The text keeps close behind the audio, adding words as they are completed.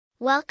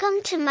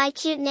Welcome to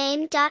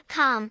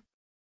mycutename.com.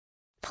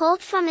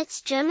 Pulled from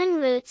its German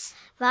roots,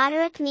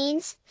 Roderick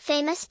means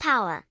famous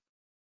power.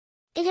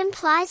 It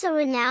implies a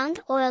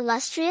renowned or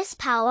illustrious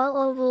power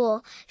or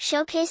rule,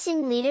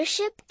 showcasing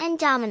leadership and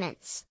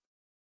dominance.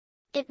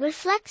 It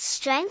reflects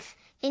strength,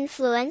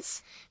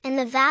 influence, and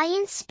the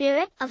valiant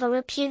spirit of a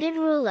reputed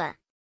ruler.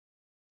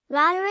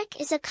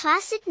 Roderick is a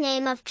classic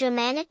name of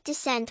Germanic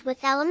descent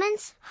with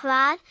elements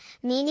Rod,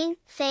 meaning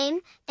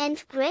fame,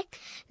 and Rick,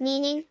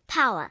 meaning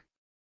power.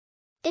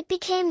 It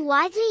became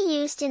widely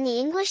used in the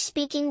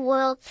English-speaking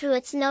world through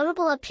its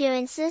notable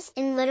appearances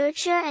in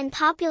literature and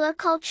popular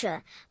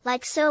culture,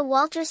 like Sir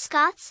Walter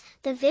Scott's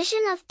The Vision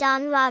of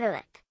Don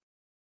Roderick.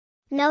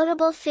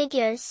 Notable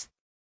figures: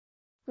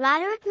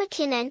 Roderick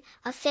Mackinnon,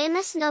 a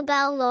famous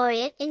Nobel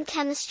laureate in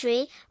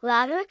chemistry.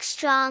 Roderick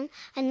Strong,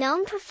 a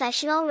known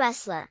professional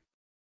wrestler.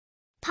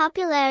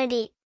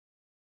 Popularity: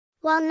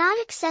 while not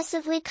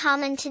excessively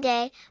common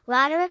today,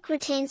 Roderick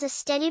retains a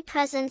steady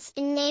presence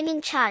in naming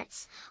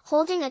charts,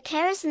 holding a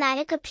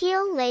charismatic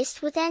appeal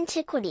laced with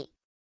antiquity.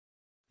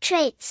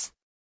 Traits: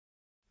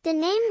 the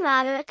name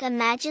Roderick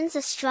imagines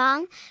a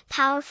strong,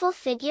 powerful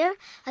figure,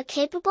 a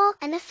capable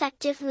and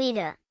effective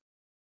leader.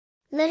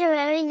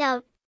 Literary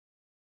note: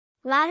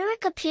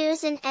 Roderick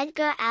appears in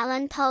Edgar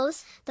Allan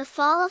Poe's The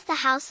Fall of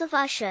the House of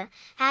Usher,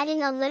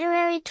 adding a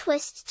literary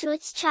twist to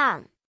its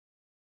charm.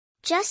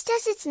 Just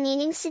as its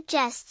meaning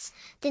suggests,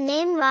 the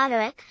name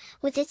Roderick,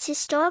 with its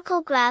historical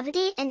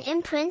gravity and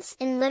imprints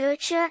in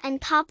literature and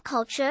pop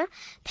culture,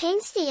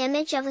 paints the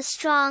image of a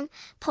strong,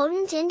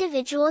 potent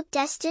individual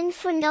destined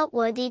for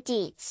noteworthy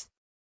deeds.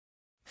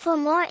 For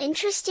more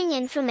interesting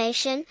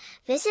information,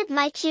 visit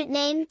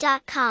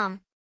mycutename.com.